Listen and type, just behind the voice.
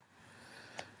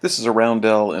This is a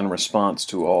roundel in response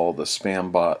to all the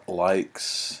spam bot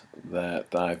likes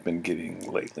that I've been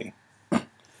getting lately.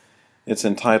 It's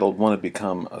entitled, Want to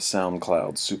Become a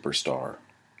Soundcloud Superstar.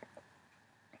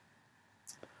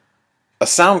 A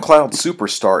Soundcloud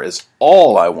Superstar is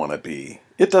all I want to be.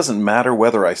 It doesn't matter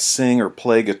whether I sing or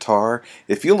play guitar.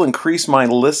 If you'll increase my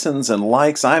listens and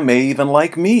likes, I may even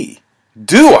like me.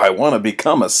 Do I want to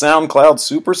become a SoundCloud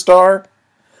Superstar?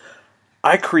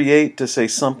 I create to say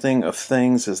something of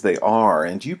things as they are,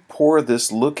 and you pour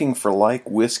this looking for like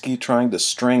whiskey trying to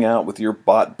string out with your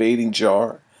bot baiting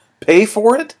jar. Pay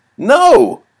for it?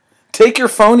 No! Take your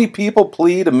phony people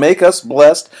plea to make us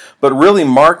blessed, but really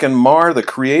mark and mar the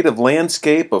creative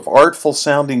landscape of artful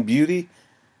sounding beauty?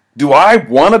 Do I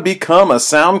want to become a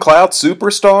SoundCloud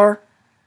Superstar?